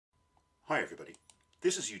Hi everybody,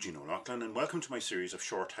 this is Eugene O'Loughlin and welcome to my series of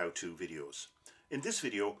short how-to videos. In this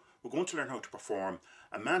video we're going to learn how to perform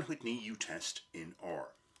a Mann Whitney U test in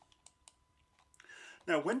R.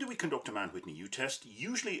 Now when do we conduct a Mann Whitney U test?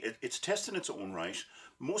 Usually it's a test in its own right,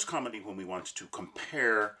 most commonly when we want to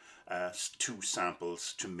compare two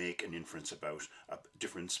samples to make an inference about a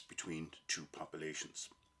difference between two populations.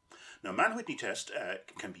 Now Mann Whitney test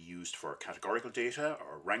can be used for categorical data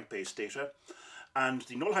or rank-based data. And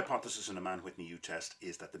the null hypothesis in a Mann Whitney U test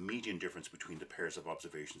is that the median difference between the pairs of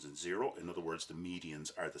observations is zero. In other words, the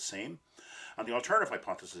medians are the same. And the alternative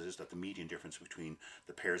hypothesis is that the median difference between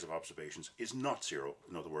the pairs of observations is not zero.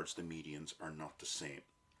 In other words, the medians are not the same.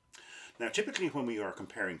 Now, typically when we are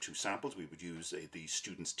comparing two samples, we would use the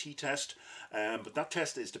student's t-test, but that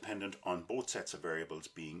test is dependent on both sets of variables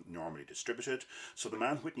being normally distributed. So the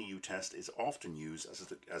Mann Whitney U test is often used,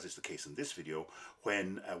 as is the case in this video,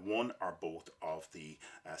 when one or both of the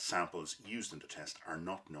samples used in the test are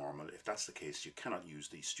not normal. If that's the case, you cannot use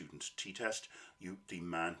the student t-test. The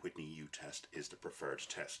Mann Whitney U test is the preferred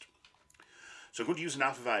test. So I'm going to use an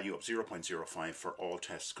alpha value of 0.05 for all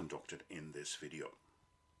tests conducted in this video.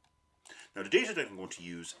 Now the data that I'm going to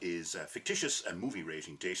use is fictitious movie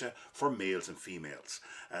rating data for males and females.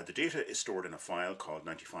 The data is stored in a file called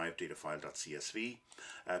 95datafile.csv.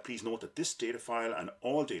 Please note that this data file and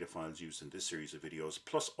all data files used in this series of videos,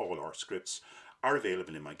 plus all our scripts, are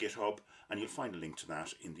available in my GitHub, and you'll find a link to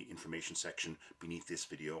that in the information section beneath this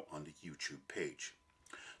video on the YouTube page.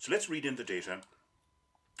 So let's read in the data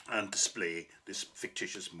and display this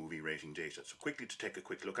fictitious movie rating data. So quickly to take a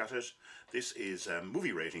quick look at it, this is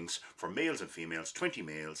movie ratings for males and females, 20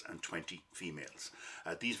 males and 20 females.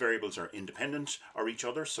 These variables are independent of each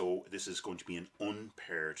other, so this is going to be an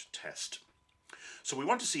unpaired test. So we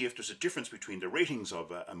want to see if there's a difference between the ratings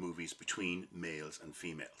of movies between males and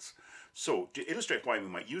females. So to illustrate why we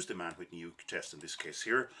might use the Mann Whitney U test in this case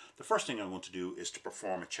here, the first thing I want to do is to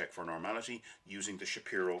perform a check for normality using the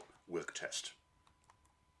Shapiro-Wilk test.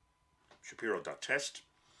 Shapiro.test,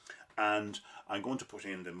 and I'm going to put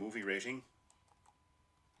in the movie rating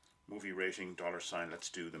 $, let's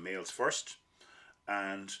do the males first,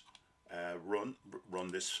 and run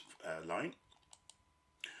this line.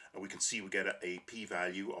 We can see we get a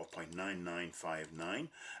p-value of 0.9959,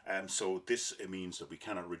 so this means that we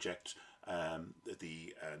cannot reject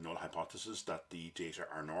the null hypothesis that the data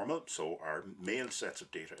are normal. So our male sets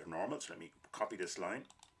of data are normal. So let me copy this line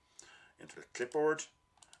into the clipboard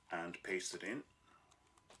and paste it in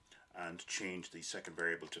and change the second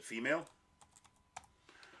variable to female.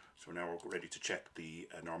 So now we're ready to check the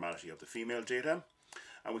normality of the female data.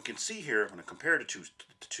 And we can see here, when I compare the two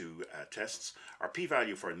tests, our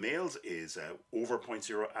p-value for males is over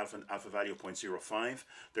alpha value of 0.05.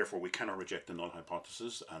 Therefore, we cannot reject the null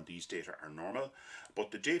hypothesis, and these data are normal.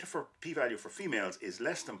 But the data for p-value for females is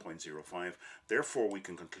less than 0.05. Therefore, we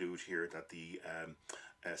can conclude here that the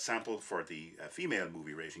sample for the female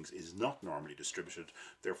movie ratings is not normally distributed.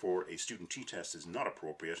 Therefore, a student t-test is not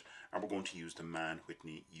appropriate, and we're going to use the Mann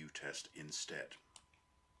Whitney U test instead.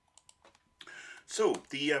 So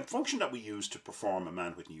the function that we use to perform a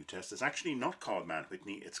Mann Whitney U test is actually not called Mann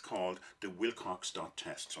Whitney, it's called the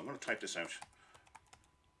wilcox.test. So I'm going to type this out.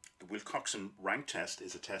 The Wilcoxon rank test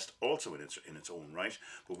is a test also in its own right,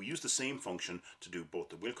 but we use the same function to do both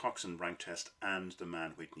the Wilcoxon rank test and the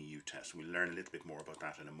Mann Whitney U test. We'll learn a little bit more about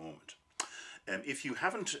that in a moment. If you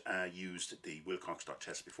haven't used the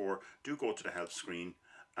wilcox.test before, do go to the help screen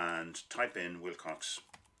and type in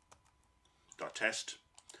wilcox.test,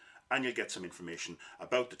 and you'll get some information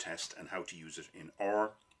about the test and how to use it in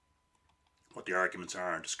R, what the arguments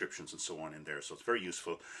are and descriptions and so on in there. So it's very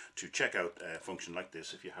useful to check out a function like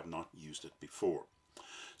this if you have not used it before.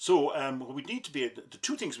 So we need to be the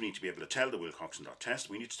two things we need to be able to tell the wilcox.test.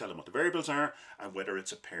 We need to tell them what the variables are and whether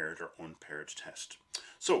it's a paired or unpaired test.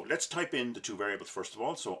 So let's type in the two variables first of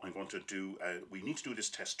all. So I'm going to do, we need to do this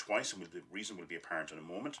test twice, and the reason will be apparent in a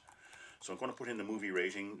moment. So I'm going to put in the movie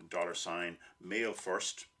rating $, male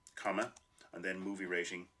first, comma, and then movie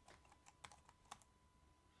rating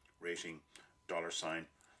 $,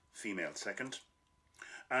 female second.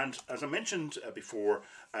 And as I mentioned before,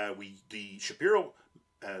 the Shapiro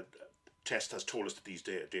test has told us that these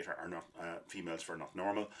data are not females are not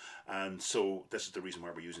normal, and so this is the reason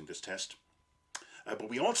why we're using this test. But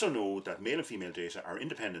we also know that male and female data are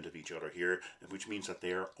independent of each other here, which means that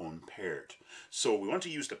they are unpaired. So we want to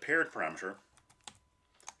use the paired parameter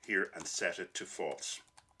here and set it to false.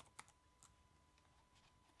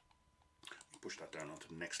 Push that down onto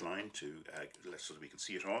the next line so that we can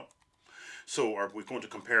see it all. So we're going to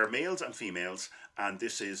compare males and females, and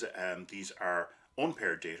this is these are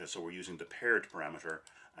unpaired data, so we're using the paired parameter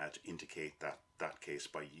to indicate that case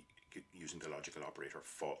by using the logical operator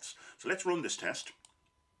false. So let's run this test.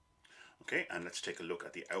 Okay, and let's take a look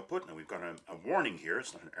at the output. Now we've got a warning here.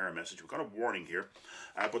 It's not an error message. We've got a warning here.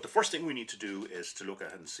 But the first thing we need to do is to look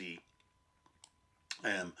at and see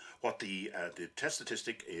what the test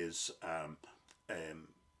statistic is.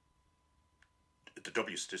 The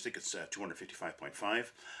W statistic is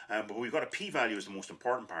 255.5, but we've got a p-value is the most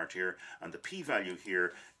important part here, and the p-value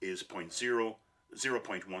here is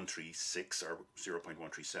 0.136 or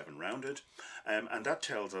 0.137 rounded, and that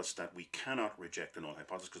tells us that we cannot reject the null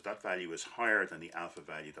hypothesis because that value is higher than the alpha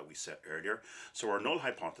value that we set earlier. So our null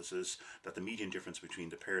hypothesis that the median difference between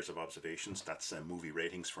the pairs of observations, that's movie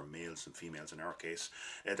ratings for males and females in our case,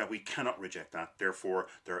 that we cannot reject that. Therefore,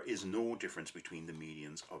 there is no difference between the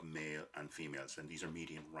medians of male and females, and these are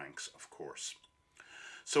median ranks, of course.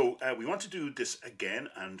 So we want to do this again,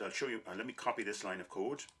 and I'll show you. Let me copy this line of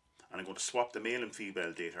code. And I'm going to swap the male and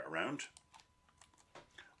female data around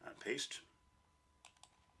and paste.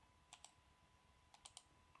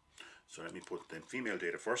 So let me put the female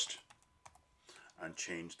data first and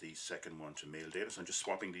change the second one to male data. So I'm just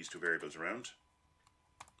swapping these two variables around.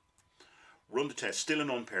 Run the test, still an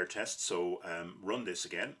unpaired test, so run this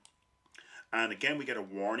again. And again we get a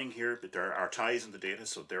warning here, but there are ties in the data,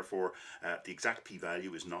 so therefore the exact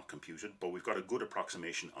p-value is not computed, but we've got a good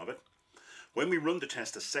approximation of it. When we run the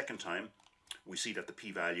test a second time, we see that the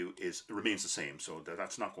p-value remains the same, so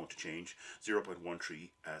that's not going to change,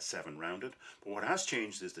 0.137 rounded. But what has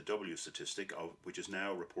changed is the W statistic, which is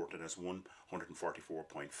now reported as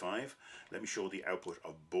 144.5. Let me show the output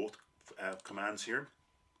of both commands here.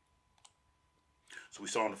 So we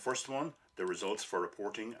saw in the first one, the results for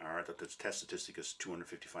reporting are that the test statistic is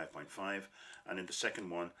 255.5, and in the second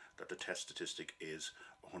one, that the test statistic is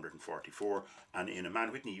 144. And in a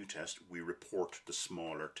Mann Whitney U test, we report the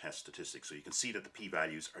smaller test statistic. So you can see that the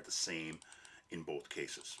p-values are the same in both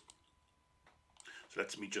cases. So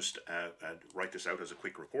let me just write this out as a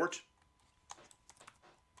quick report.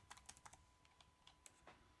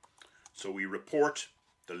 So we report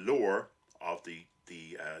the lower of the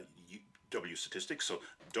W statistics. So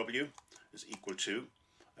W is equal to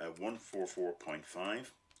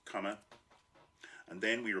 144.5, comma, and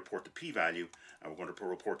then we report the p-value, and we're going to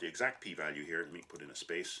report the exact p-value here. Let me put in a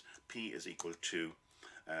space. P is equal to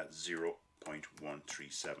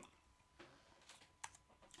 0.137.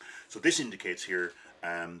 So this indicates here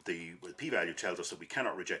the p-value tells us that we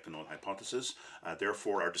cannot reject the null hypothesis.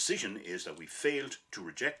 Therefore, our decision is that we failed to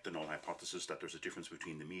reject the null hypothesis, that there's a difference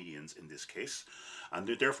between the medians in this case. And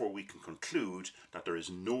therefore, we can conclude that there is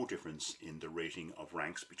no difference in the rating of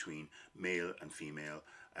ranks between male and female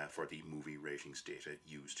for the movie ratings data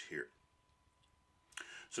used here.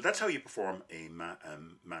 So that's how you perform a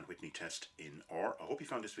Mann Whitney test in R. I hope you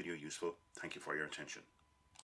found this video useful. Thank you for your attention.